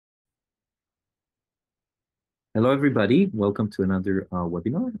Hello, everybody. Welcome to another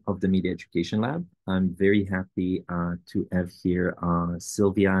webinar of the Media Education Lab. I'm very happy to have here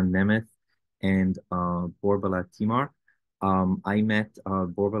Silvia, Németh, and Borbála, Tímár. I met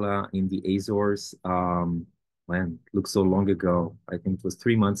Borbála in the Azores, man, looks so long ago. I think it was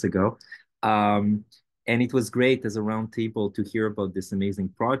 3 months ago. And it was great as a roundtable to hear about this amazing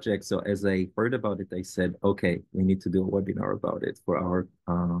project. So as I heard about it, I said, okay, we need to do a webinar about it for our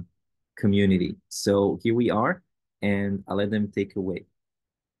community. So here we are, and I'll let them take away.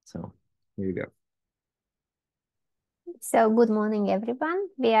 So here you go. So good morning, everyone.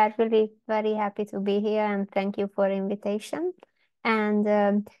 We are really very happy to be here and thank you for invitation. And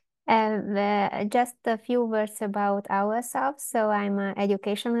just a few words about ourselves. So I'm an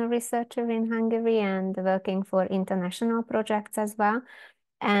educational researcher in Hungary and working for international projects as well.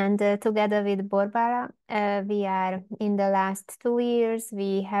 And together with Borbála, we are in the last 2 years,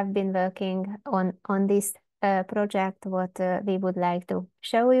 we have been working on this project, what we would like to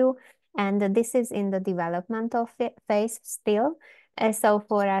show you. And this is in the developmental phase still. So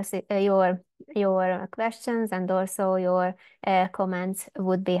for us, your questions and also your comments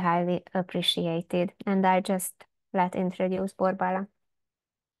would be highly appreciated. And I just introduce Borbála.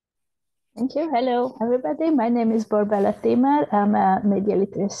 Thank you. Hello, everybody. My name is Borbála Tímár. I'm a media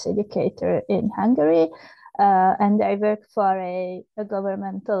literacy educator in Hungary, and I work for a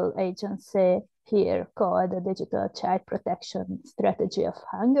governmental agency here called the Digital Child Protection Strategy of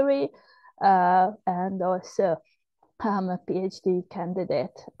Hungary, and also I'm a PhD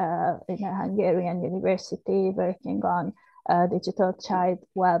candidate in a Hungarian university working on digital child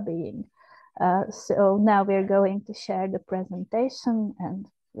well-being. So now we're going to share the presentation and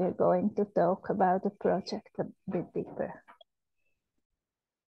we're going to talk about the project a bit deeper.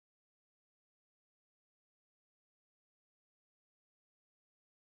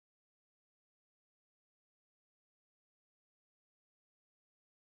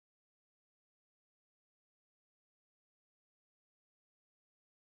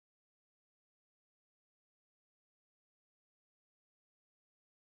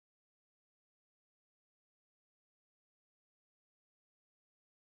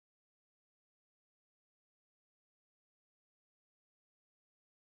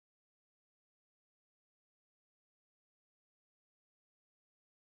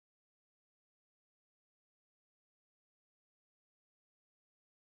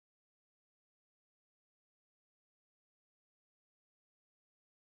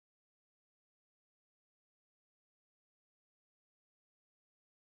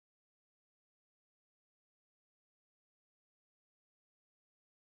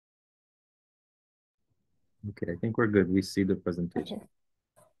 Okay, I think we're good. We see the presentation.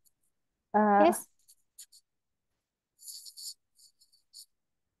 Okay. Yes.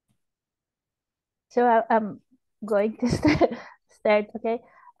 So I'm going to start, okay?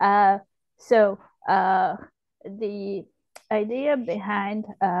 So the idea behind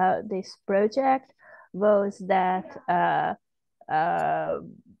this project was that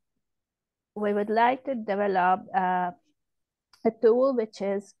we would like to develop a tool which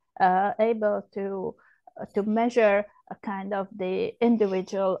is able to measure a kind of the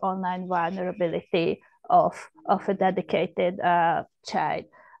individual online vulnerability of a dedicated child.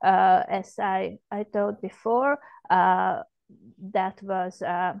 As I told before, that was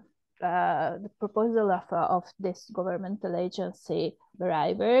the proposal of this governmental agency where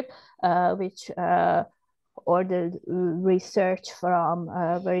I work, which ordered research from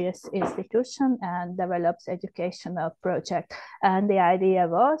various institutions and develops educational project. And the idea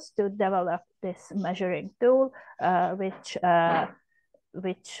was to develop this measuring tool, which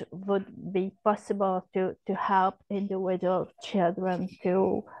would be possible to help individual children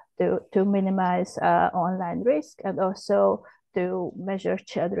to minimize online risk and also to measure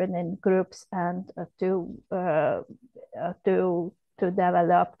children in groups and to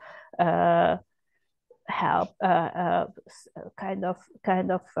develop help, kind of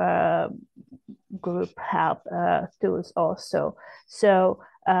group help tools also. So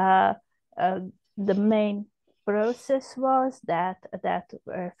the main process was that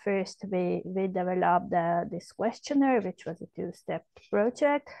first we developed this questionnaire, which was a two-step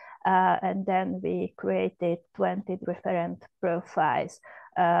project, and then we created 20 different profiles.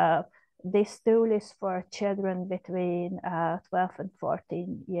 This tool is for children between 12 and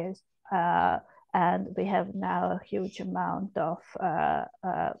 14 years, and we have now a huge amount of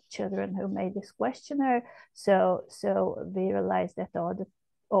children who made this questionnaire. So we realized that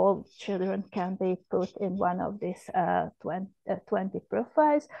all children can be put in one of these 20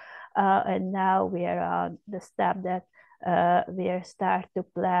 profiles. And now we are on the step that we are start to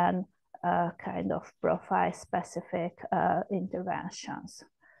plan kind of profile-specific interventions.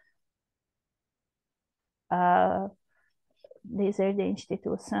 These are the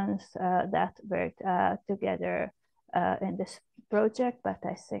institutions that worked together in this project, but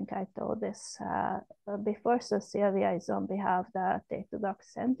I think I told this before. So Silvia is on behalf of the T-Tudok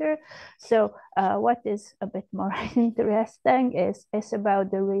Center. So what is a bit more interesting is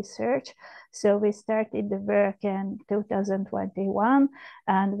about the research. So we started the work in 2021,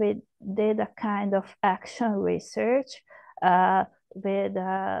 and we did a kind of action research with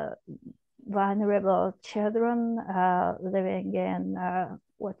vulnerable children living in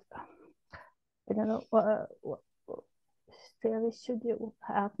what I don't know. Silvia, should you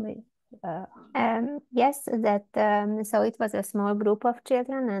help me? Yes, that so it was a small group of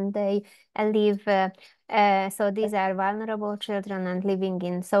children, and they live. So these are vulnerable children and living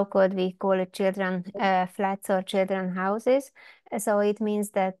in so-called, we call it children flats or children houses. So it means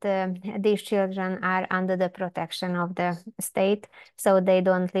that these children are under the protection of the state. So they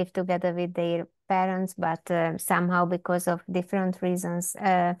don't live together with their parents, but somehow because of different reasons,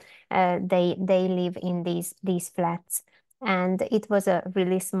 they live in these flats. And it was a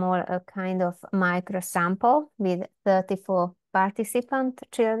really small kind of micro sample with 34 participant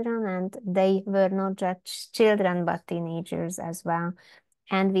children, and they were not just children but teenagers as well.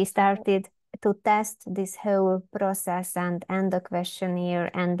 And we started to test this whole process and the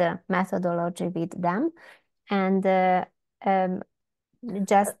questionnaire and the methodology with them. And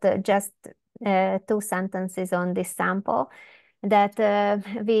just 2 sentences on this sample, that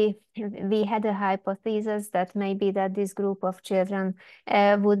we had a hypothesis that maybe that this group of children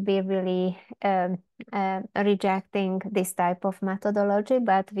would be really rejecting this type of methodology,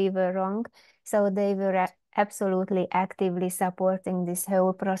 but we were wrong. So they were absolutely actively supporting this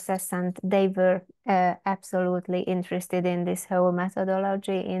whole process, and they were absolutely interested in this whole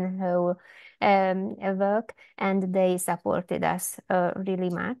methodology, in whole work, and they supported us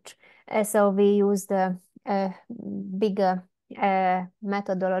really much. So we used a bigger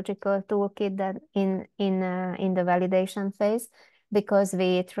methodological toolkit that in the validation phase, because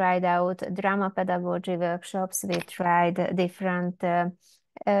we tried out drama pedagogy workshops, we tried different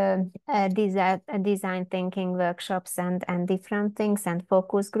design thinking workshops and different things and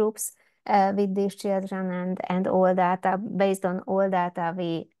focus groups with these children, and all data. Based on all data,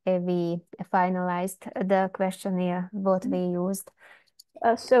 we finalized the questionnaire what we used.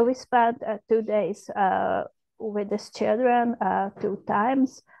 So we spent 2 days with these children 2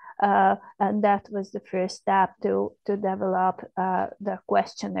 times, and that was the first step to develop the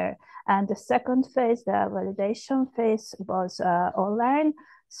questionnaire. And the second phase, the validation phase, was online.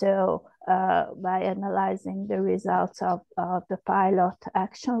 So by analyzing the results of the pilot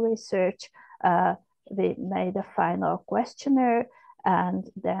action research, we made a final questionnaire, and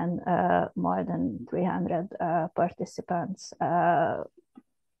then more than 300 participants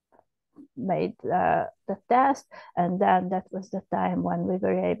made the test, and then that was the time when we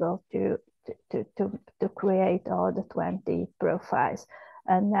were able to create all the 20 profiles.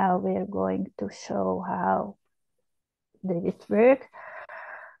 And now we're going to show how did it work.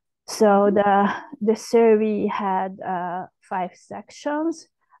 So the survey had 5 sections.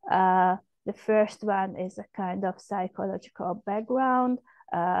 The first one is a kind of psychological background.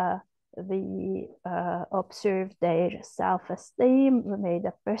 We observed their self-esteem. We made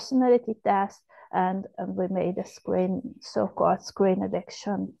a personality test, and we made a so-called screen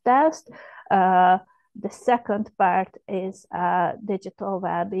addiction test. The second part is a digital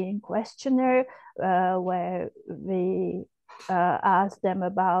well-being questionnaire, where we ask them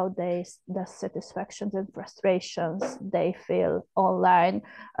about the satisfactions and frustrations they feel online,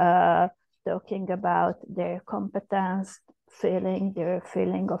 talking about their competence, their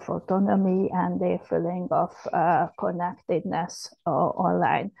feeling of autonomy, and their feeling of connectedness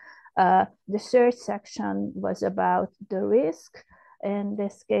online. The third section was about the risk. In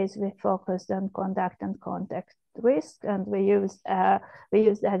this case, we focused on conduct and context risk, and we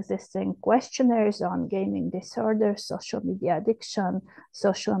used existing questionnaires on gaming disorder, social media addiction,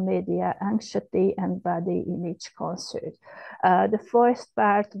 social media anxiety, and body image concern. The fourth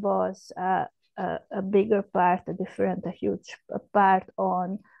part was a bigger part, a huge part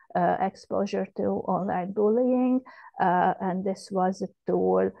on exposure to online bullying, and this was a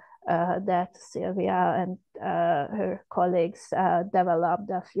tool that Silvia and her colleagues developed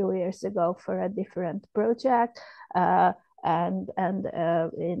a few years ago for a different project. And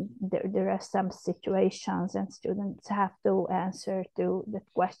there are some situations, and students have to answer to the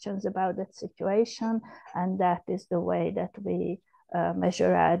questions about that situation, and that is the way that we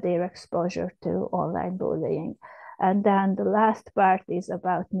measure their exposure to online bullying. And then the last part is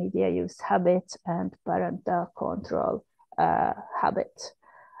about media use habits and parental control habits.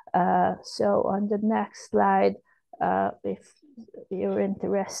 So on the next slide, if you're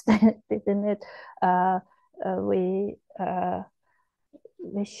interested in it, we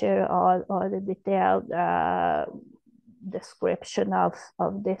share all the detailed description of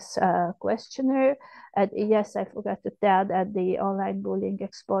this questionnaire. And yes, I forgot to tell that the online bullying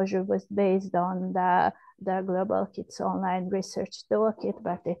exposure was based on the Global Kids Online Research Toolkit,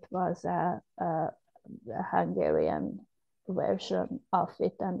 but it was a Hungarian version of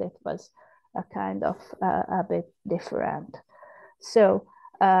it, and it was a kind of a bit different. So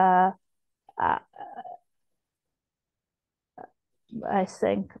I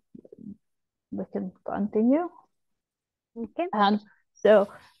think we can continue. Okay. And so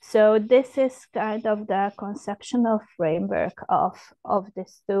this is kind of the conceptual framework of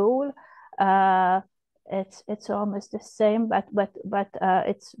this tool. It's almost the same, but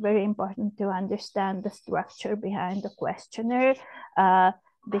it's very important to understand the structure behind the questionnaire,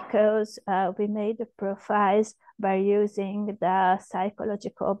 because we made the profiles by using the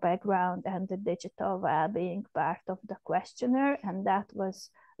psychological background and the digital well-being part of the questionnaire, and that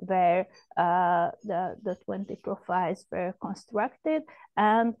was where the 20 profiles were constructed.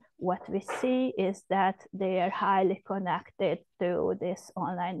 And what we see is that they are highly connected to this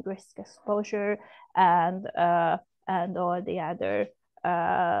online risk exposure and all the other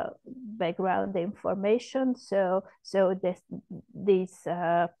background information. So these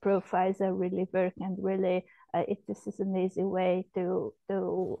profiles are really work, and really this is an easy way to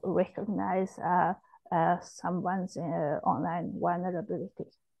recognize someone's online vulnerability.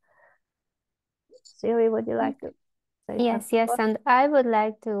 Silvia, would you like to say Yes, and I would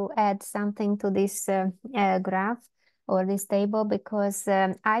like to add something to this graph or this table, because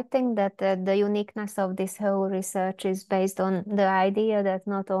I think that the uniqueness of this whole research is based on the idea that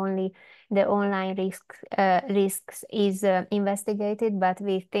not only the online risks is investigated, but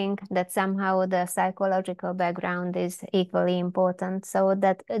we think that somehow the psychological background is equally important, so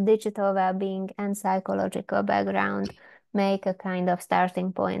that digital well-being and psychological background make a kind of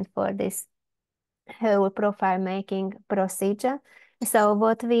starting point for this whole profile making procedure. So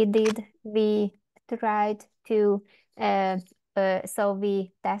what we did, we tried to so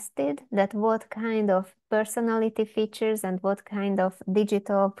we tested that what kind of personality features and what kind of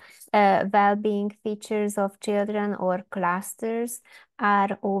digital well-being features of children or clusters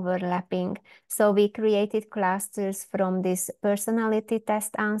are overlapping. So we created clusters from these personality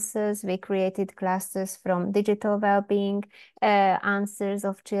test answers. We created clusters from digital well-being answers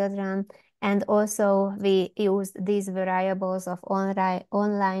of children. And also we used these variables of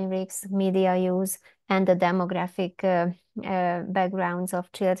online risks, media use, and the demographic backgrounds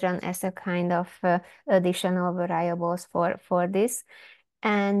of children as a kind of additional variables for this.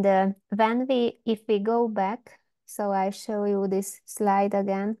 And if we go back, so I show you this slide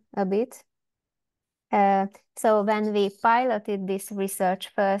again a bit. So when we piloted this research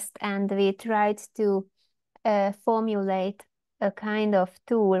first, and we tried to formulate a kind of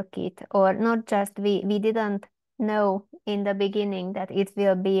toolkit, or not just we didn't know in the beginning that it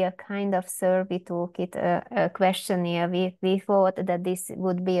will be a kind of survey toolkit, a questionnaire. We thought that this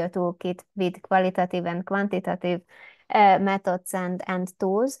would be a toolkit with qualitative and quantitative methods and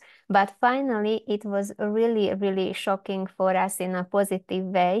tools, but finally it was really shocking for us in a positive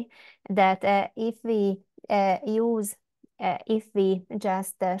way that if we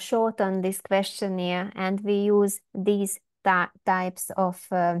just shorten this questionnaire and we use these types of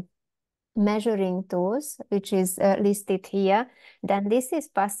measuring tools, which is listed here, then this is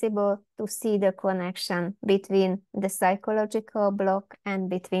possible to see the connection between the psychological block and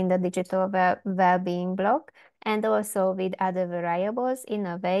between the digital well-being block, and also with other variables, in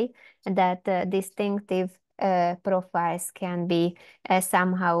a way that distinctive profiles can be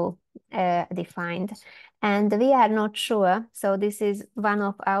somehow defined. And we are not sure, so this is one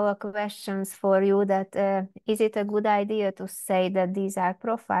of our questions for you, that is it a good idea to say that these are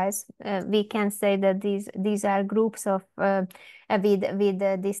profiles? We can say that these are groups of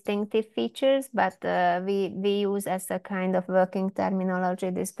with distinctive features, but we use as a kind of working terminology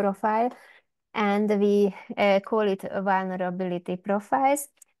this profile, and we call it vulnerability profiles.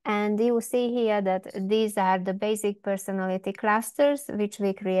 And you see here that these are the basic personality clusters which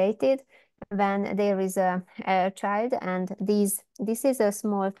we created when there is a child, and this is a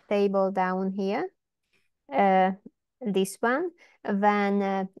small table down here, this one,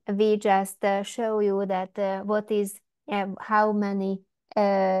 when we just show you that what is how many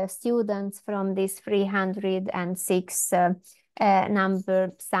students from these 306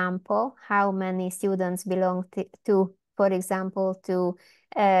 number sample, how many students belong to, for example, to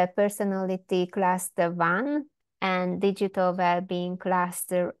personality cluster 1 and digital well-being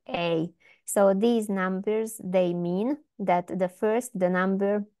cluster A. So these numbers, they mean that the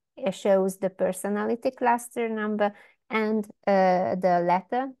number shows the personality cluster number, and the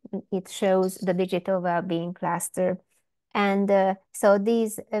letter, it shows the digital well-being cluster. And so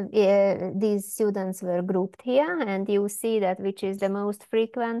these students were grouped here, and you see that which is the most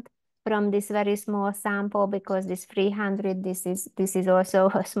frequent from this very small sample, because this 300, this is also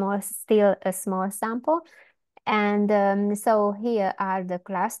still a small sample. And so here are the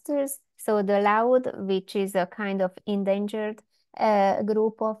clusters. So the loud, which is a kind of endangered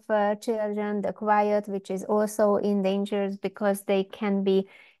group of children, the quiet, which is also endangered because they can be,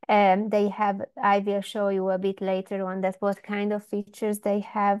 they have, I will show you a bit later on that what kind of features they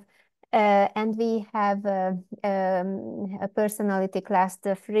have. And we have a personality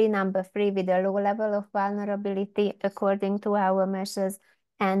cluster 3, number 3, with a low level of vulnerability according to our measures,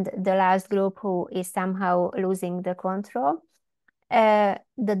 and the last group who is somehow losing the control.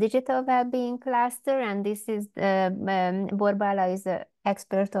 The digital well-being cluster, and this is Borbála is an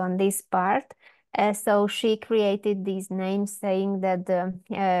expert on this part. So she created these names saying that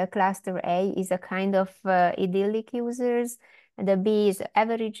the cluster A is a kind of idyllic users, the B is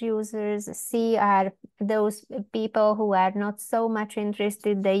average users, C are those people who are not so much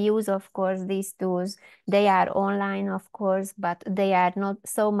interested. They use, of course, these tools. They are online, of course, but they are not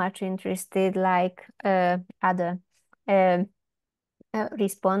so much interested like other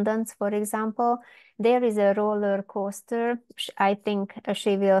respondents, for example. There is a roller coaster. I think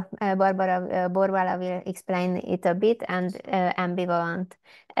she will, Borbála will explain it a bit, and ambivalent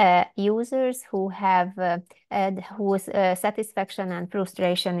users who have, whose satisfaction and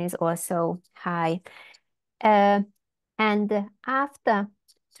frustration is also high. And after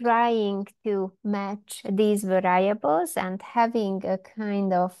trying to match these variables and having a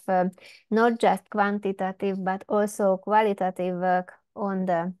kind of not just quantitative but also qualitative work on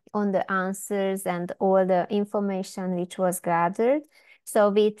the answers and all the information which was gathered. So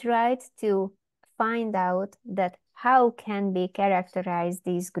we tried to find out that how can we characterize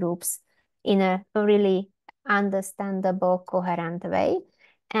these groups in a really understandable, coherent way.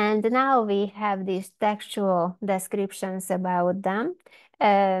 And now we have these textual descriptions about them.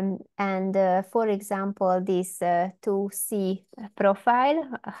 For example, this 2C profile,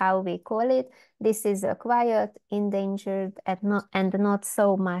 how we call it, this is a quiet, endangered, and not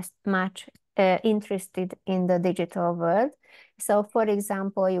so much interested in the digital world. So, for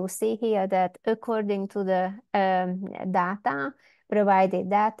example, you see here that according to the provided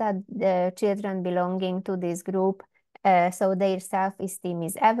data, the children belonging to this group, so their self-esteem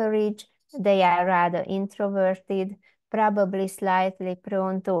is average, they are rather introverted, probably slightly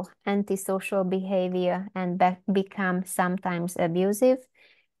prone to antisocial behavior, and become sometimes abusive.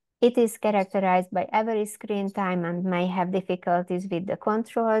 It is characterized by average screen time and may have difficulties with the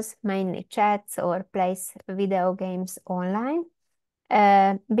controls, mainly chats or plays video games online.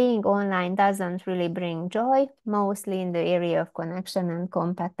 Being online doesn't really bring joy, mostly in the area of connection and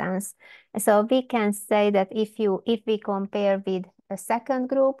competence. So we can say that if we compare with a second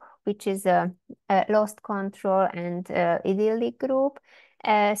group, which is a lost control and idyllic group,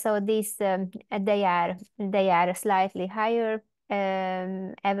 so this they are slightly higher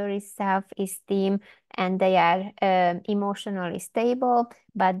average self-esteem, and they are emotionally stable,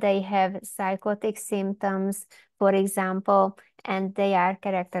 but they have psychotic symptoms, for example, and they are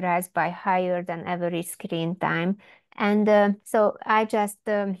characterized by higher than average screen time. And so I just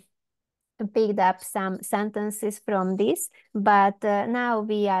picked up some sentences from this, but now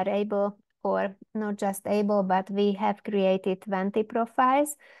we are able, or not just able, but we have created 20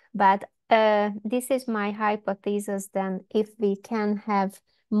 profiles. But this is my hypothesis, then if we can have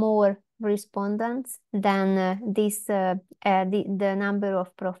more respondents, then the number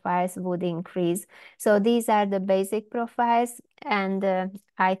of profiles would increase. So these are the basic profiles, and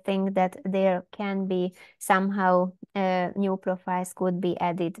I think that there can be somehow new profiles could be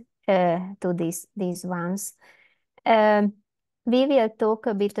added to these ones. We will talk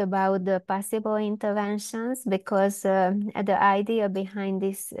a bit about the possible interventions, because the idea behind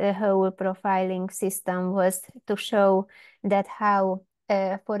this whole profiling system was to show that how,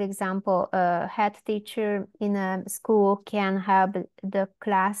 for example, a head teacher in a school can help the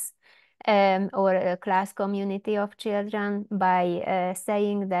class or a class community of children by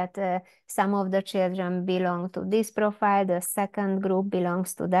saying that some of the children belong to this profile, the second group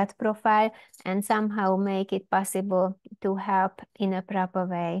belongs to that profile, and somehow make it possible to help in a proper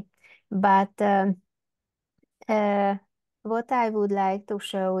way. But what I would like to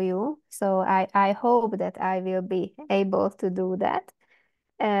show you, so I hope that I will be able to do that,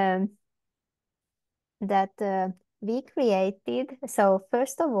 that we created. So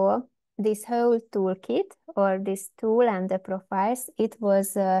first of all, this whole toolkit or this tool and the profiles, it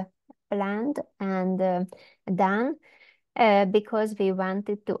was planned and done because we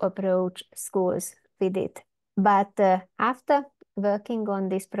wanted to approach schools with it. But after working on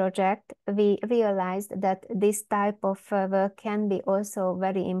this project, we realized that this type of work can be also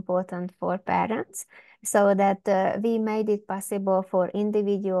very important for parents, so that we made it possible for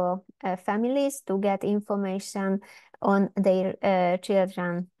individual families to get information on their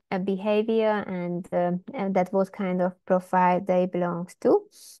children behavior and that what kind of profile they belong to.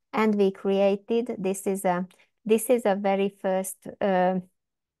 And we created, this is a very first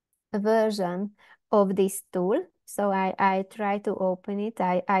version of this tool. So I try to open it.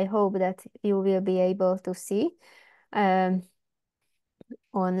 I hope that you will be able to see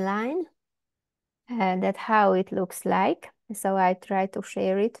online that how it looks like. So I try to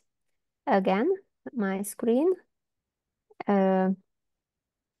share it again, my screen.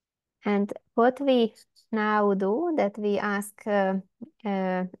 And what we now do, that we ask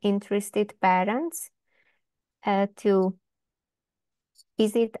interested parents to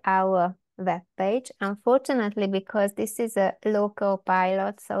visit our web page. Unfortunately, because this is a local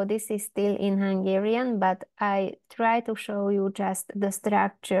pilot, so this is still in Hungarian, but I try to show you just the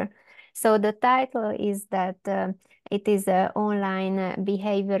structure. So the title is that it is an online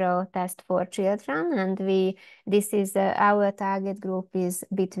behavioral test for children, and this is our target group is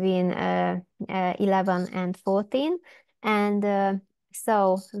between 11 and 14, and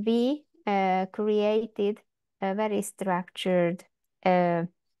so we created a very structured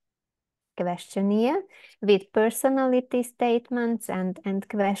questionnaire with personality statements and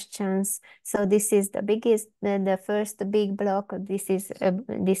questions. So this is the biggest, the first big block.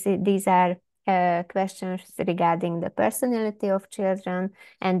 These are questions regarding the personality of children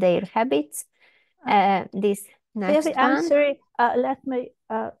and their habits. This next Silvia, one. I'm sorry. Let me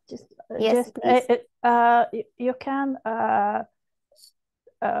just Yes, you can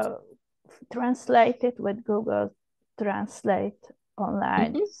translate it with Google Translate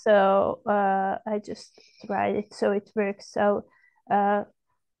online. Mm-hmm. So I just tried it, so it works. So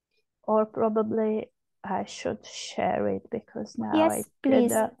or probably I should share it because now Yes,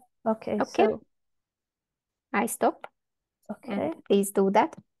 please. Okay, Okay. so I stop. Okay. And please do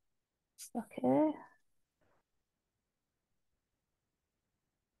that. Okay.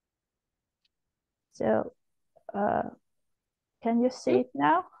 So can you see it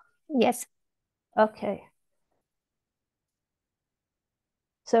now? Yes. Okay.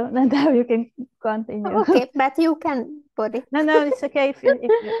 So now you can continue. Okay, but you can put it. No, it's okay if you...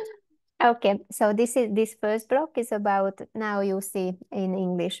 Okay, so this first block is about, now you see in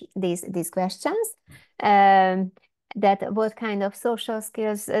English these questions. That what kind of social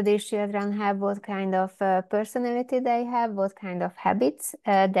skills these children have, what kind of personality they have, what kind of habits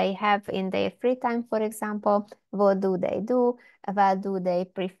they have in their free time, for example. What do they do? What do they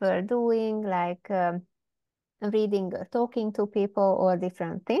prefer doing, like reading or talking to people or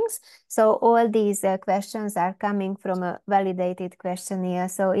different things. So all these questions are coming from a validated questionnaire.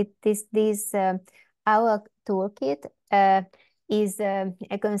 So our toolkit is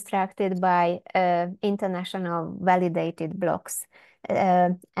constructed by international validated blocks.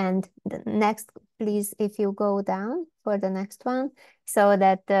 And the next, please, if you go down for the next one, so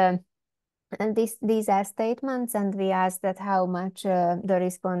that and these are statements, and we ask that how much the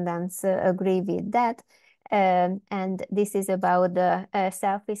respondents agree with that. And this is about the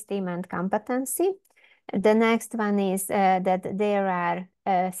self-esteem and competency. The next one is that there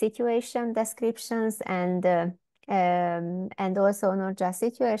are situation descriptions and also not just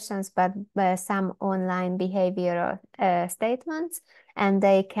situations, but some online behavioral statements, and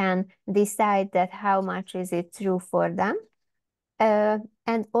they can decide that how much is it true for them.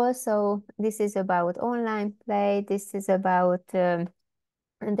 And also, this is about online play. This is about their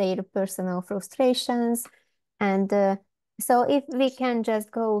personal frustrations. And so if we can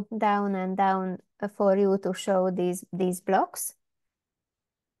just go down and down for you to show these blocks.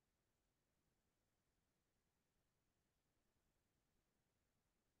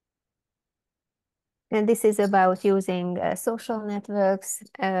 And this is about using social networks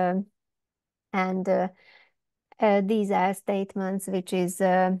and these are statements which is,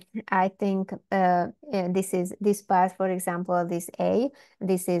 I think, this part, for example, this A,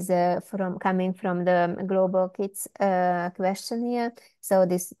 this is coming from the Global Kids questionnaire. So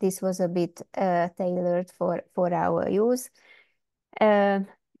this was a bit tailored for our use. And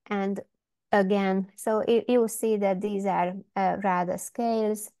again, so you see that these are rather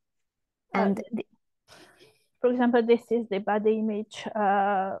scales. And for example, this is the body image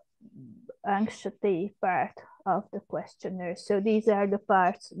anxiety part of the questionnaire. So these are the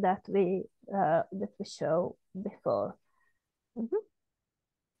parts that we show before. Mm-hmm.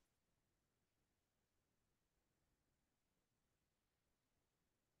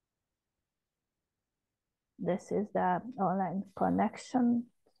 This is the online connection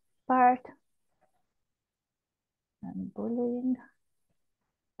part and bullying.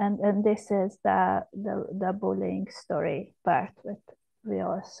 And this is the bullying story part that we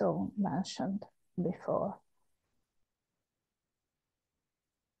also mentioned before.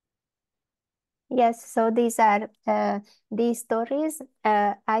 Yes, so these are these stories.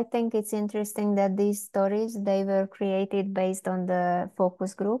 I think it's interesting that these stories, they were created based on the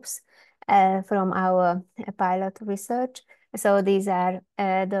focus groups from our pilot research. So these are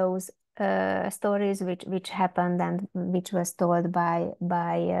those stories which happened and which was told by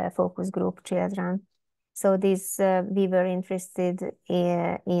focus group children. So this we were interested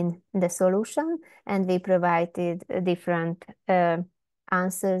in the solution, and we provided different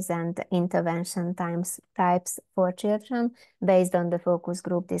answers and intervention types for children based on the focus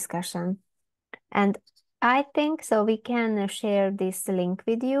group discussion. And I think so we can share this link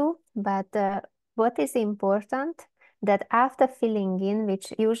with you, but what is important that after filling in,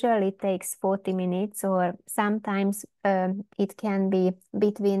 which usually takes 40 minutes or sometimes it can be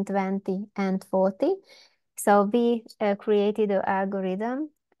between 20 and 40. So we created an algorithm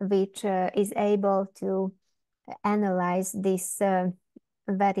which is able to analyze this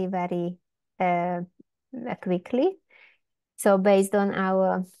very, very quickly. So based on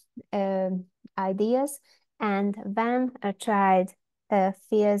our ideas, and when a child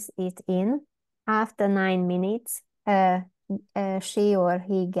fills it in, after 9 minutes, she or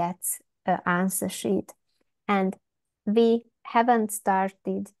he gets an answer sheet. And we haven't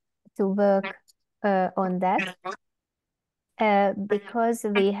started to work on that because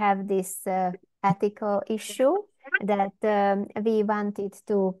we have this ethical issue that we wanted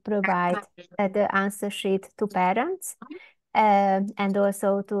to provide the answer sheet to parents and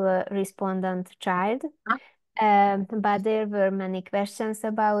also to a respondent child. But there were many questions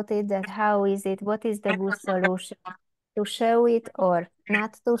about it, that how is it, what is the good solution? To show it or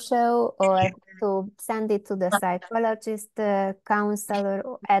not to show, or to send it to the psychologist, counselor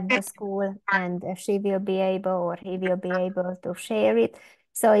at the school, and she will be able or he will be able to share it.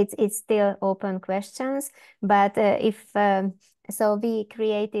 So it's still open questions, but so we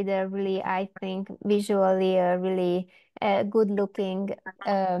created a really, I think, visually a really good looking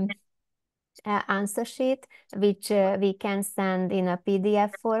answer sheet, which we can send in a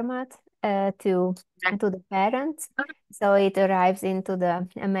PDF format to the parents. So it arrives into the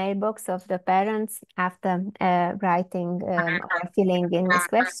mailbox of the parents after writing or filling in this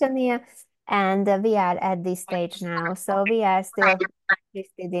questionnaire. And we are at this stage now. So we are still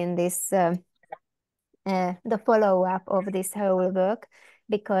interested in this, the follow-up of this whole work,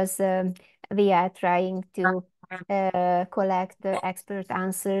 because we are trying to collect the expert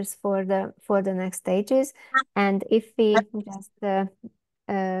answers for the next stages. And if we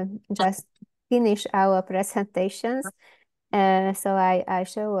just finish our presentations, so I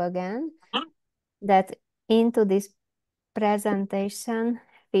show again that into this presentation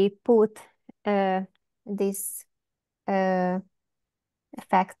we put this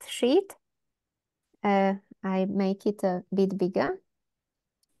fact sheet. I make it a bit bigger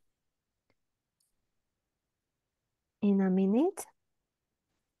in a minute.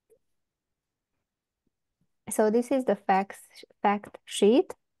 So this is the fact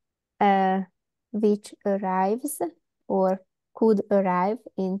sheet which arrives or could arrive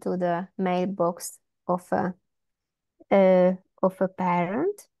into the mailbox of a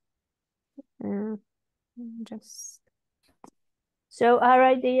parent. Just So our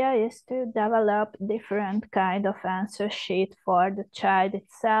idea is to develop different kind of answer sheet for the child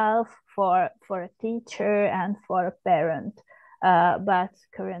itself, for a teacher, and for a parent. But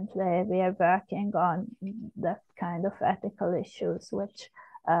currently we are working on that kind of ethical issues, which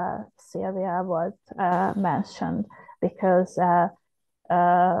Silvia was mentioned, because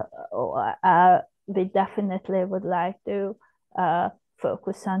we definitely would like to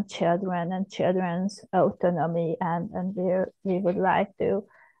focus on children and children's autonomy, and we would like to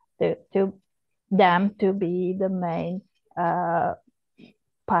them to be the main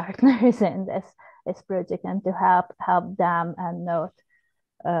partners in this project, and to help them, and not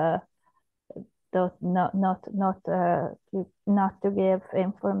to give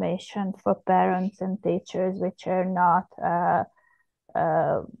information for parents and teachers which are not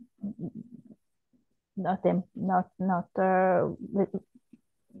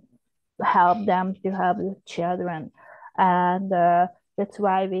help them to help the children. And that's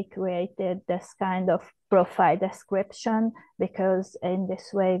why we created this kind of profile description, because in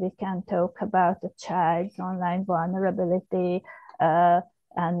this way we can talk about the child's online vulnerability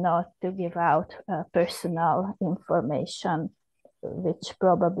and not to give out personal information, which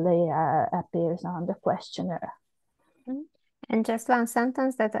probably appears on the questionnaire. And just one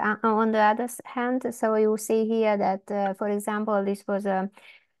sentence that on the other hand, so you see here that, for example, this was a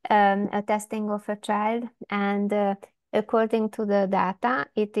testing of a child, and according to the data,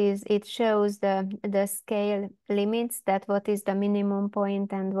 it shows the scale limits, that what is the minimum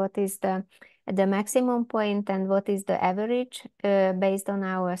point and what is the maximum point and what is the average based on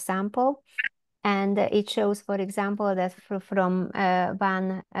our sample. And it shows, for example, that from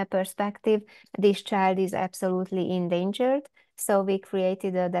one perspective, this child is absolutely endangered. So we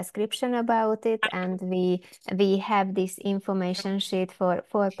created a description about it, and we have this information sheet for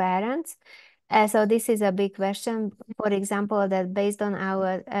parents. So this is a big question, for example, that based on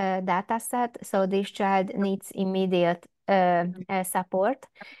our data set, so this child needs immediate support.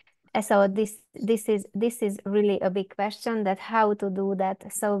 So this is really a big question, that how to do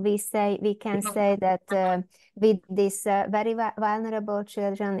that. So we can say that with these very vulnerable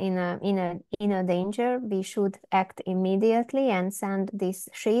children in a danger, we should act immediately and send this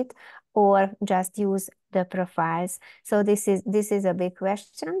sheet, or just use the profiles. So this is a big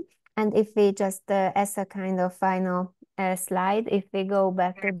question. And if we just as a kind of final slide, if we go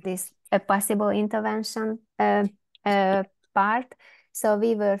back to this possible intervention part. So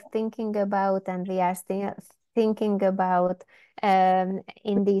we were thinking about, and we are still thinking about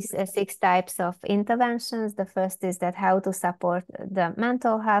in these 6 types of interventions. The first is that how to support the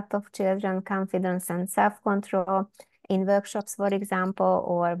mental health of children, confidence and self-control in workshops, for example,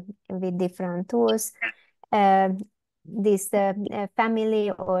 or with different tools. This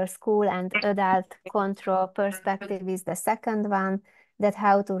family or school and adult control perspective is the second one, that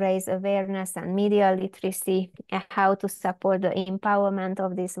how to raise awareness and media literacy, how to support the empowerment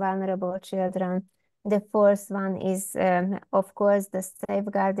of these vulnerable children. The fourth one is, of course, the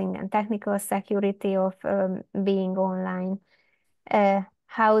safeguarding and technical security of being online.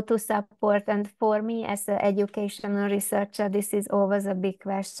 How to support, and for me as an educational researcher, this is always a big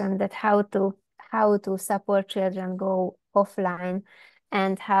question, that how to support children go offline,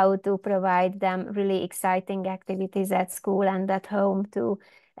 and how to provide them really exciting activities at school and at home to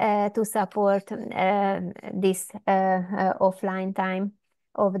support this offline time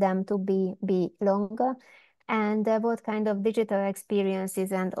of them to be longer, and what kind of digital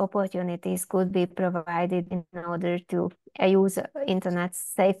experiences and opportunities could be provided in order to use internet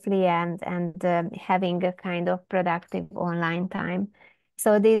safely and having a kind of productive online time.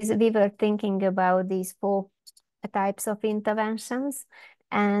 So we were thinking about these 4 types of interventions,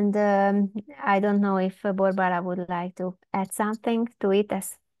 and I don't know if Borbála would like to add something to it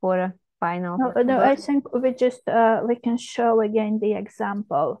as for a final. No, I think we just we can show again the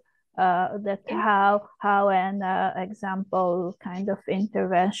example that how an example kind of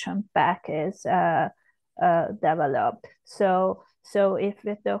intervention pack is developed. So if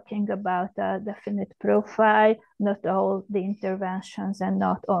we're talking about a definite profile, not all the interventions and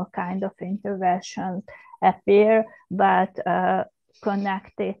not all kind of interventions appear, but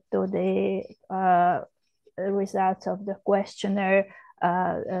connected to the results of the questionnaire,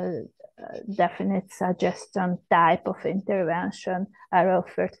 definite suggestion type of intervention are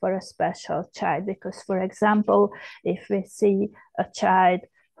offered for a special child. Because, for example, if we see a child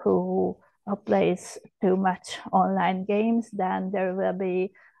who plays too much online games, then there will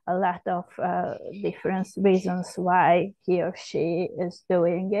be a lot of different reasons why he or she is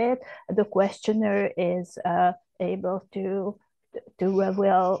doing it. The questionnaire is able to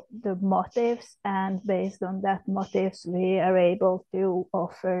reveal the motives, and based on that motives we are able to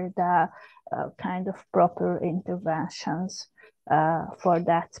offer the kind of proper interventions for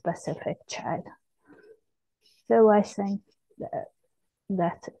that specific child. So I think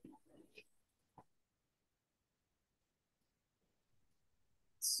that's it.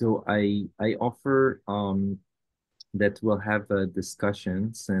 So I offer that we'll have a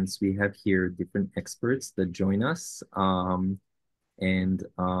discussion, since we have here different experts that join us. And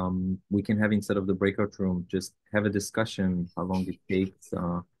we can have, instead of the breakout room, just have a discussion how long it takes.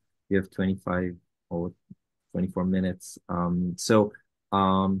 We have 25 or 24 minutes. So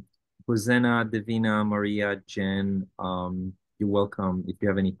Hosanna, Davina, Maria, Jen, you're welcome. If you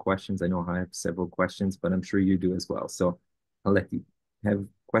have any questions, I know I have several questions, but I'm sure you do as well. So I'll let you have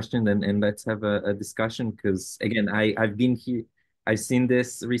questions, and let's have a discussion, because again, I've been I've seen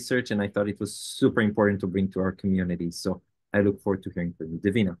this research and I thought it was super important to bring to our community. So I look forward to hearing from you.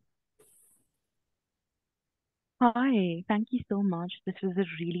 Divina. Hi, thank you so much. This was a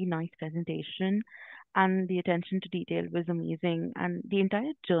really nice presentation, and the attention to detail was amazing. And the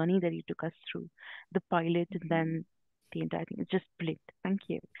entire journey that you took us through, the pilot and then the entire thing, is just brilliant. Thank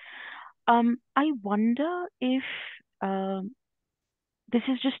you. I wonder if this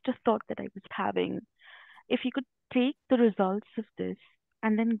is just a thought that I was having. If you could take the results of this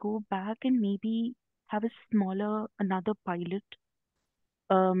and then go back and maybe have another pilot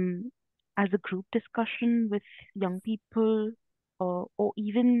um, as a group discussion with young people, or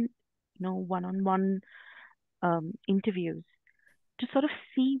even, one-on-one interviews to sort of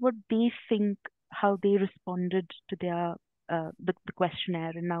see what they think, how they responded to the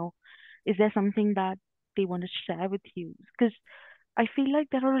questionnaire, and now is there something that they want to share with you? Because I feel like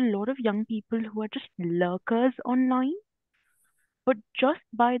there are a lot of young people who are just lurkers online, but just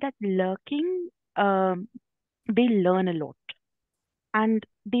by that lurking, they learn a lot. And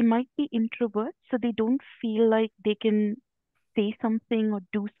they might be introverts, so they don't feel like they can say something or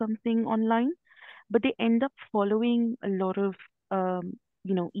do something online, but they end up following a lot of,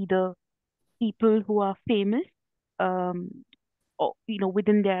 either people who are famous, um, or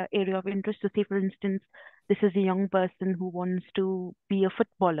within their area of interest. So say for instance, this is a young person who wants to be a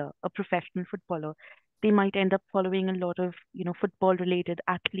footballer, a professional footballer. They might end up following a lot of football related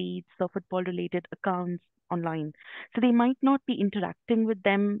athletes or football related accounts online. So they might not be interacting with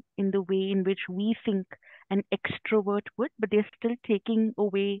them in the way in which we think an extrovert would, but they're still taking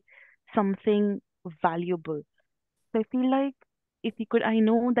away something valuable. So I feel like, if you could, I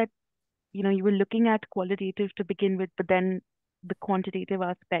know that you were looking at qualitative to begin with, but then the quantitative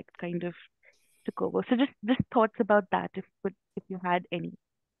aspect kind of took over. So just thoughts about that, if you had any.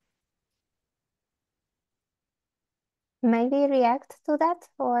 Maybe react to that,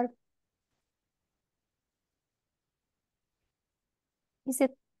 or is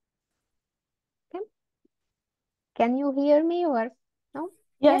it okay? Can you hear me or no?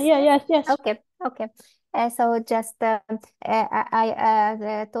 Yes. Okay. So just I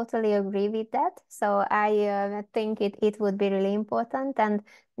totally agree with that. So I think it would be really important. And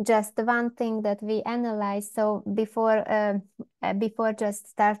just one thing that we analyzed. So before just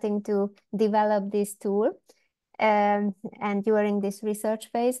starting to develop this tool, and during this research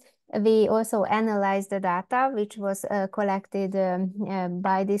phase, we also analyzed the data which was collected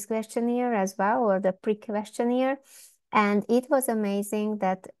by this questionnaire as well, or the pre-questionnaire. And it was amazing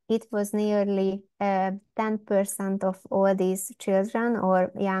that it was nearly 10% of all these children or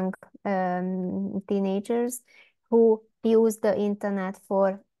young teenagers who use the internet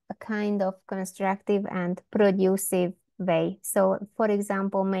for a kind of constructive and producive way. So, for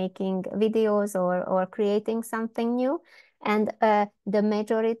example, making videos or creating something new. And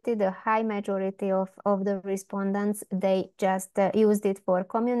the high majority of the respondents, they just used it for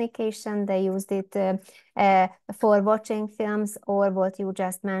communication. They used it for watching films, or what you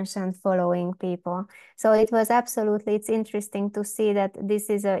just mentioned, following people. So it's interesting to see that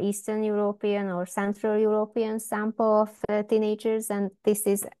this is a Eastern European or Central European sample of teenagers, and this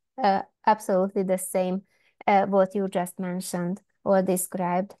is absolutely the same what you just mentioned or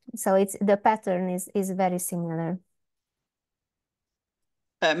described. So the pattern is very similar.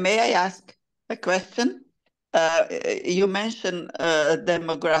 May I ask a question? You mentioned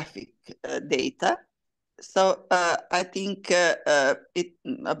demographic data. So I think it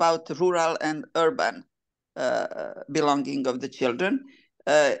about rural and urban belonging of the children,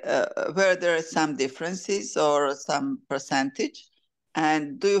 where there are some differences or some percentage.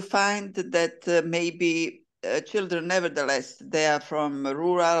 And do you find that maybe children, nevertheless, they are from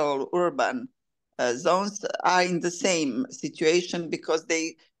rural or urban zones, are in the same situation because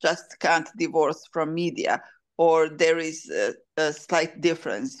they just can't divorce from media, or there is a slight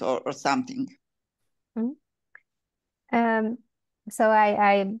difference or something? So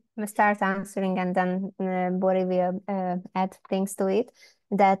I start answering, and then Bori will add things to it.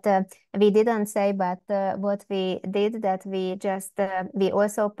 That we didn't say, but what we did, that we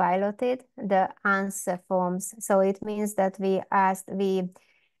also piloted the answer forms. So it means that we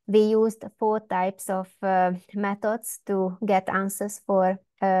used 4 types of methods to get answers for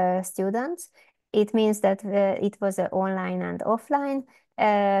students. It means that it was an online and offline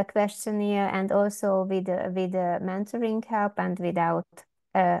questionnaire, and also with mentoring help and without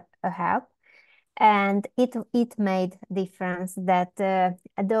a help. And it made difference that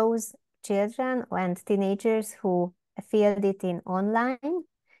those children and teenagers who filled it in online,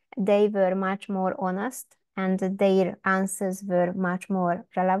 they were much more honest, and their answers were much more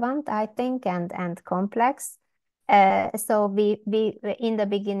relevant, I think, and complex. So we in the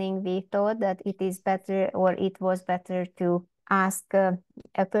beginning we thought that it is better, or it was better to ask a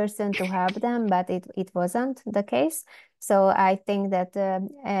person to help them, but it wasn't the case. So I think that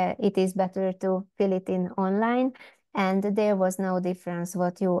it is better to fill it in online, and there was no difference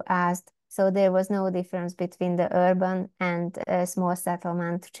what you asked. So there was no difference between the urban and small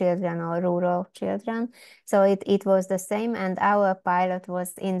settlement children or rural children. So it was the same, and our pilot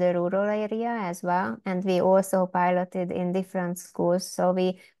was in the rural area as well, and we also piloted in different schools. So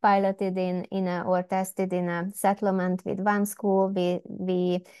we piloted or tested in a settlement with one school.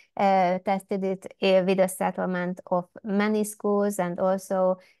 We tested it with a settlement of many schools, and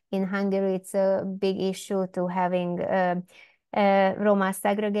also in Hungary it's a big issue to having Roma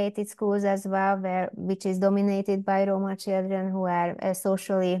segregated schools as well, which is dominated by Roma children who are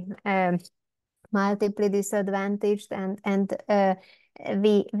socially multiply disadvantaged, and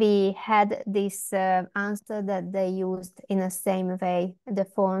we had this answer that they used in the same way the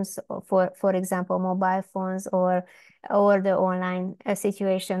phones, for example mobile phones, or the online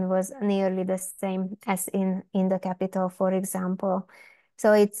situation was nearly the same as in the capital, for example.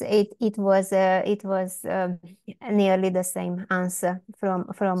 So it was nearly the same answer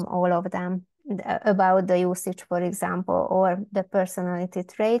from all of them about the usage, for example, or the personality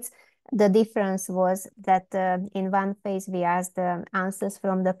traits. The difference was that in one phase we asked the answers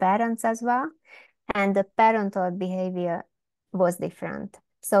from the parents as well, and the parental behavior was different.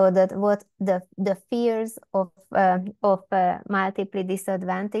 So that what the fears of multiply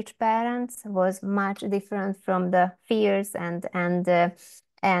disadvantaged parents was much different from the fears and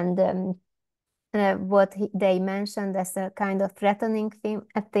what they mentioned as a kind of threatening thing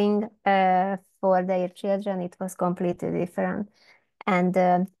for their children. It was completely different. And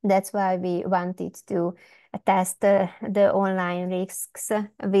that's why we wanted to test the online risks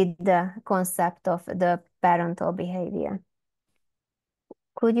with the concept of the parental behavior.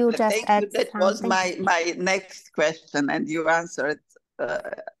 Could you just add That something? was my next question, and you answered.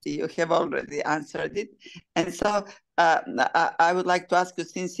 You have already answered it. And so I would like to ask you,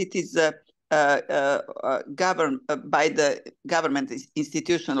 since it is governed by the government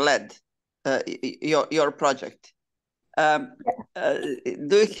institution led, your project.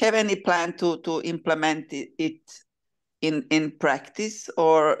 Do you have any plan to implement it in practice,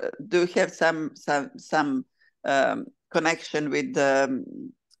 or do you have some connection with the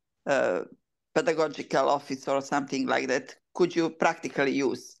pedagogical office or something like that? Could you practically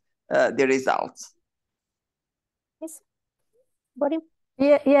use the results? Yes. What do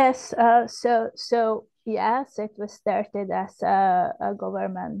Yes. So yes, it was started as a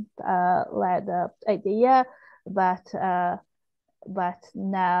government led idea, but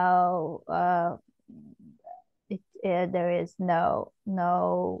now there is no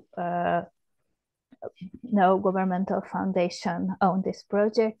governmental foundation on this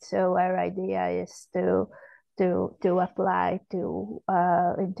project. So our idea is to apply to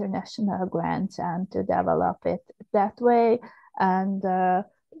international grants and to develop it that way. And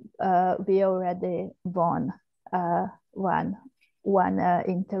we already won one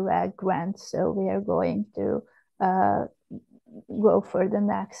Interreg grant, so we are going to go for the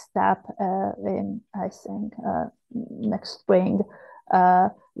next step in, I think, next spring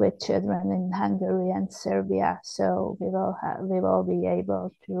with children in Hungary and Serbia. So we will be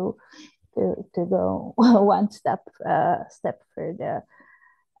able to go one step further.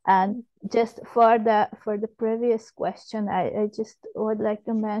 And just for the previous question, I just would like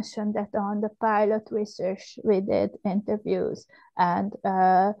to mention that on the pilot research we did interviews, and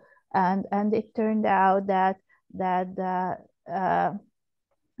it turned out that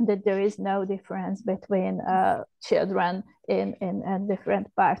there is no difference between children in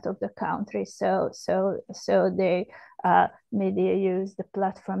different parts of the country. So they media use, the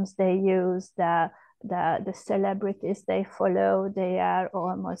platforms they use, the celebrities they follow, they are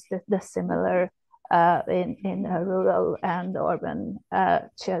almost the similar in rural and urban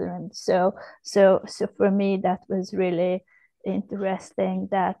children. So for me that was really interesting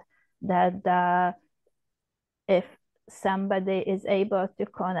that if somebody is able to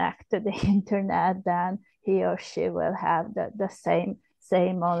connect to the internet, then he or she will have the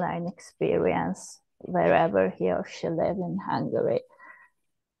same online experience wherever he or she lives in Hungary.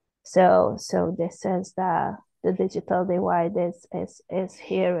 So this is the digital divide is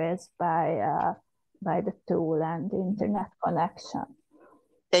here is by the tool and the internet connection.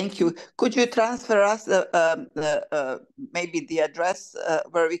 Thank you. Could you transfer us maybe the address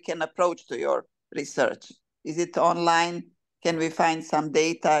where we can approach to your research? Is it online? Can we find some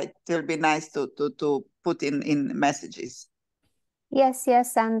data? It will be nice to put in messages. Yes,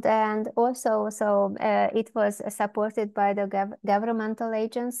 yes, and also it was supported by the governmental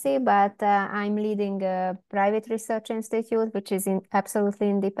agency, but I'm leading a private research institute which is absolutely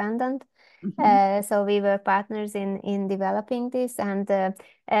independent. So we were partners in developing this, and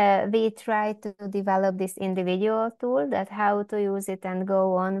we tried to develop this individual tool, that how to use it and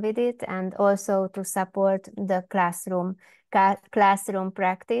go on with it, and also to support the classroom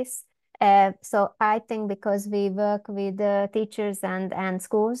practice. So I think because we work with teachers and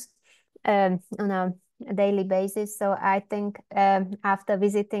schools on a daily basis, so I think after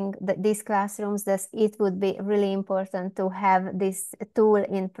visiting these classrooms, it would be really important to have this tool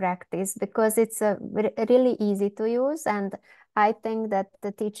in practice, because it's really easy to use, and I think that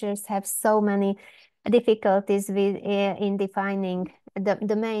the teachers have so many difficulties with in defining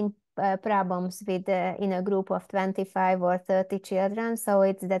the main problems with in a group of 25 or 30 children. So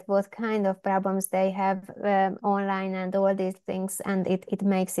it's that what kind of problems they have online and all these things, and it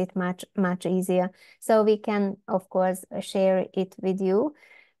makes it much easier. So we can, of course, share it with you.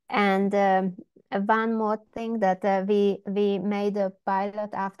 And one more thing, that we made a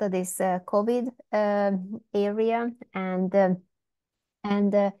pilot after this COVID area, and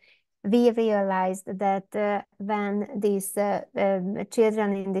we realized that when these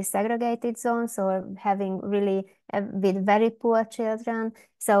children in these segregated zones, or having really with very poor children,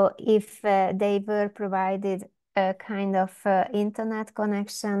 so if they were provided a kind of internet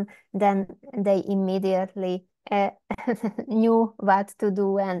connection, then they immediately knew what to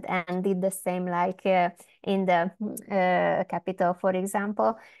do, and did the same, like in the capital, for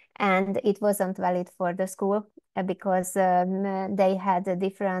example. And it wasn't valid for the school because they had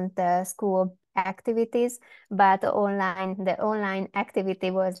different school activities, but the online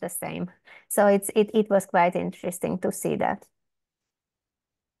activity was the same. So it was quite interesting to see that.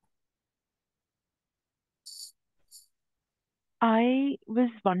 I was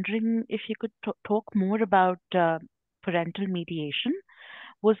wondering if you could talk more about parental mediation.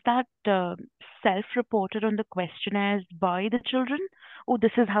 Was that self-reported on the questionnaires by the children? Oh,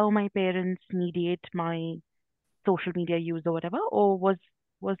 this is how my parents mediate my social media use or whatever? Or was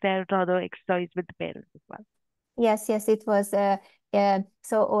there another exercise with the parents as well? Yes, it was.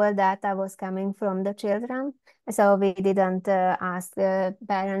 So all data was coming from the children. So we didn't ask the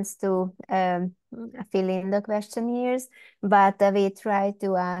parents to fill in the questionnaires, but we tried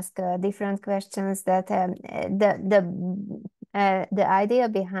to ask different questions. That the idea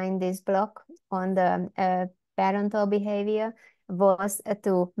behind this block on the parental behavior was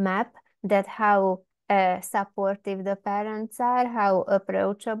to map that how supportive the parents are, how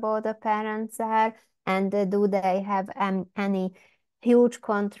approachable the parents are, and do they have any huge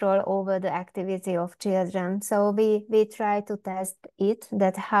control over the activity of children. So we try to test it,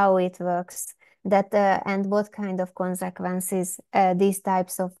 that how it works, that and what kind of consequences these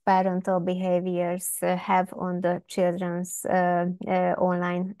types of parental behaviors have on the children's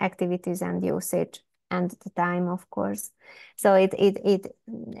online activities and usage, and the time, of course. So it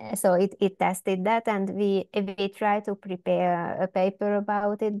tested that, and we try to prepare a paper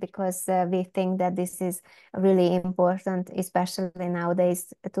about it, because we think that this is really important, especially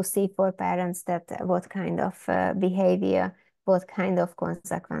nowadays, to see for parents that what kind of behavior, what kind of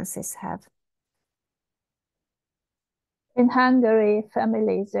consequences have. In Hungary,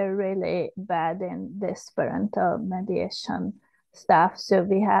 families are really bad in this parental mediation stuff. So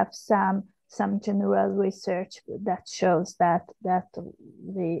we have some general research that shows that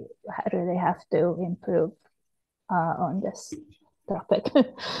we really have to improve on this topic.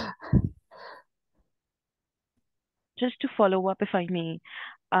 Just to follow up, if I may,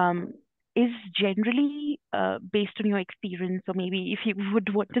 is generally based on your experience, or maybe if you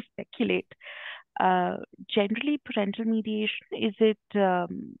would want to speculate, generally parental mediation, is it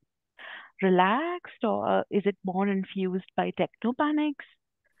relaxed, or is it more infused by technopanics?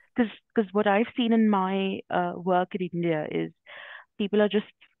 Because what I've seen in my work in India is people are just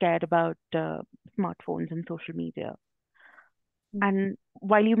scared about smartphones and social media. And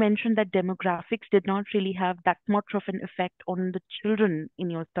while you mentioned that demographics did not really have that much of an effect on the children in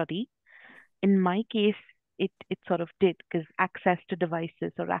your study, in my case, it sort of did, because access to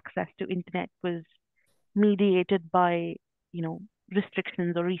devices or access to internet was mediated by,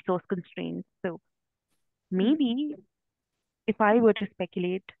 restrictions or resource constraints. So maybe if I were to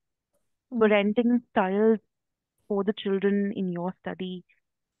speculate, parenting styles for the children in your study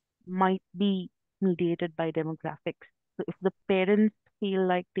might be mediated by demographics. So if the parents feel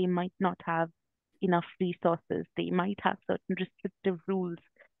like they might not have enough resources, they might have certain restrictive rules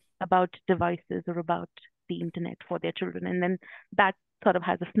about devices or about the internet for their children. And then that sort of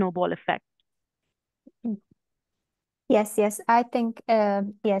has a snowball effect. Yes, yes. I think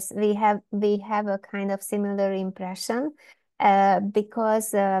yes, we have a kind of similar impression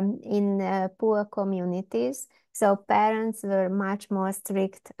because in poor communities, so parents were much more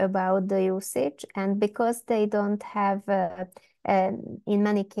strict about the usage, and because they don't have in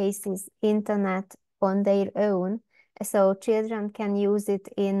many cases internet on their own, so children can use it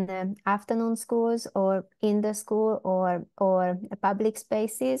in afternoon schools or in the school or public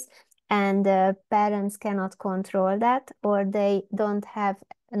spaces, and parents cannot control that, or they don't have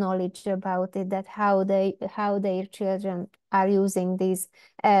knowledge about it, that how their children are using these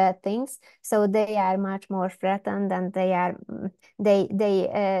things, so they are much more threatened, and they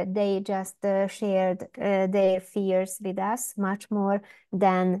just shared their fears with us much more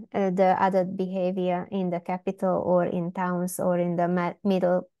than the other behavior in the capital or in towns or in the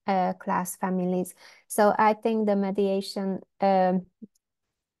middle class families. So I think the mediation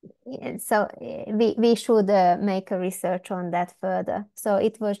so we should make a research on that further. So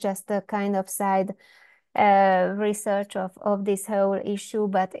it was just a kind of side research of this whole issue,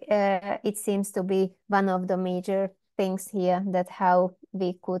 but it seems to be one of the major things here, that how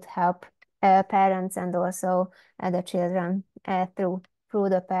we could help parents and also the children through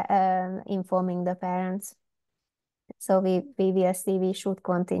the informing the parents. So we will see, we should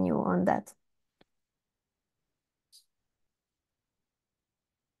continue on that.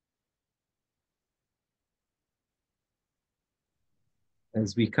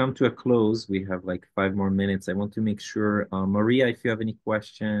 As we come to a close, we have like 5 more minutes. I want to make sure, Maria, if you have any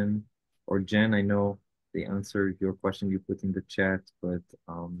question, or Jen, I know they answered your question you put in the chat, but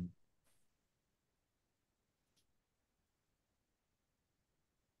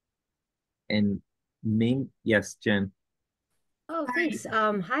and yes, Jen. Oh, thanks.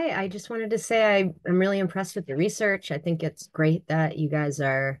 Hi, I just wanted to say I'm really impressed with the research. I think it's great that you guys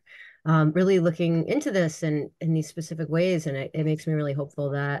are really looking into this in these specific ways, and it makes me really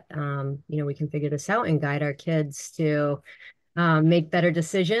hopeful that we can figure this out and guide our kids to make better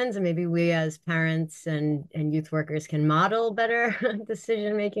decisions, and maybe we as parents and youth workers can model better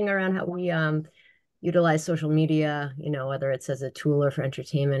decision making around how we utilize social media, whether it's as a tool or for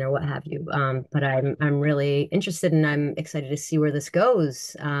entertainment or what have you. But I'm really interested, and I'm excited to see where this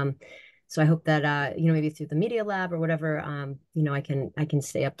goes. So I hope that maybe through the media lab or whatever, I can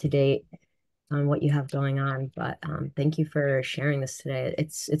stay up to date on what you have going on. But thank you for sharing this today.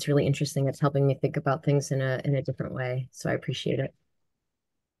 It's really interesting. It's helping me think about things in a different way. So I appreciate it.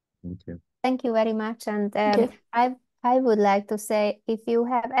 Thank you. Thank you very much. And I would like to say, if you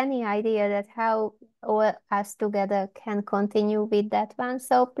have any idea that how all us together can continue with that one,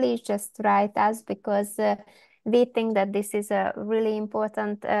 so please just write us, because we think that this is a really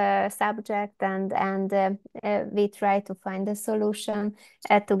important subject, and we try to find a solution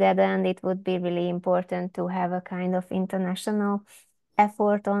together, and it would be really important to have a kind of international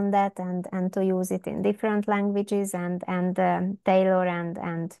effort on that, and to use it in different languages, and tailor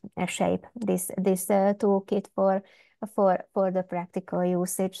and shape this toolkit for the practical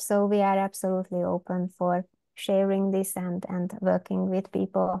usage. So we are absolutely open for sharing this and working with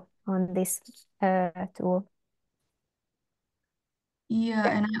people on this tool. Yeah,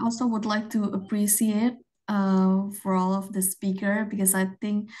 and I also would like to appreciate for all of the speaker, because I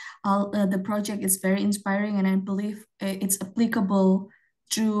think the project is very inspiring, and I believe it's applicable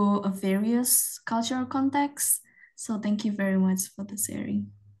to various cultural contexts. So thank you very much for the sharing.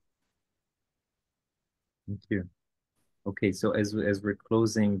 Thank you. Okay, so as we're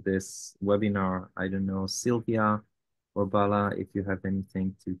closing this webinar, I don't know, Silvia or Bala, if you have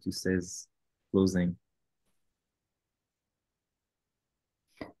anything to say as closing.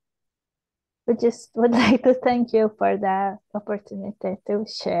 We just would like to thank you for the opportunity to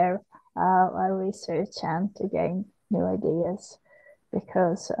share our research and to gain new ideas,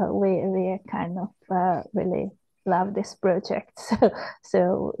 because we kind of really love this project.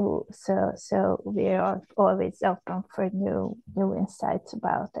 So we are always open for new insights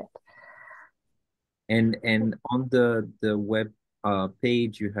about it. And on the web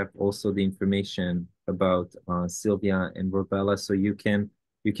page, you have also the information about Silvia and Borbála, so you can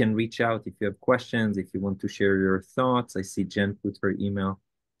reach out if you have questions, if you want to share your thoughts. I see Jen put her email,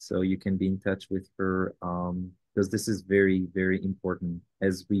 so you can be in touch with her, because this is very, very important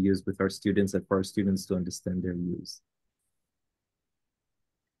as we use with our students, and for our students to understand their use.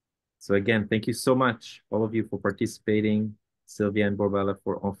 So again, thank you so much, all of you, for participating. Silvia and Borbála,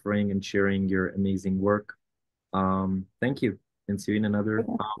 for offering and sharing your amazing work. Thank you, and see you in another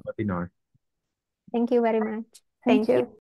webinar. Thank you very much. Thank you.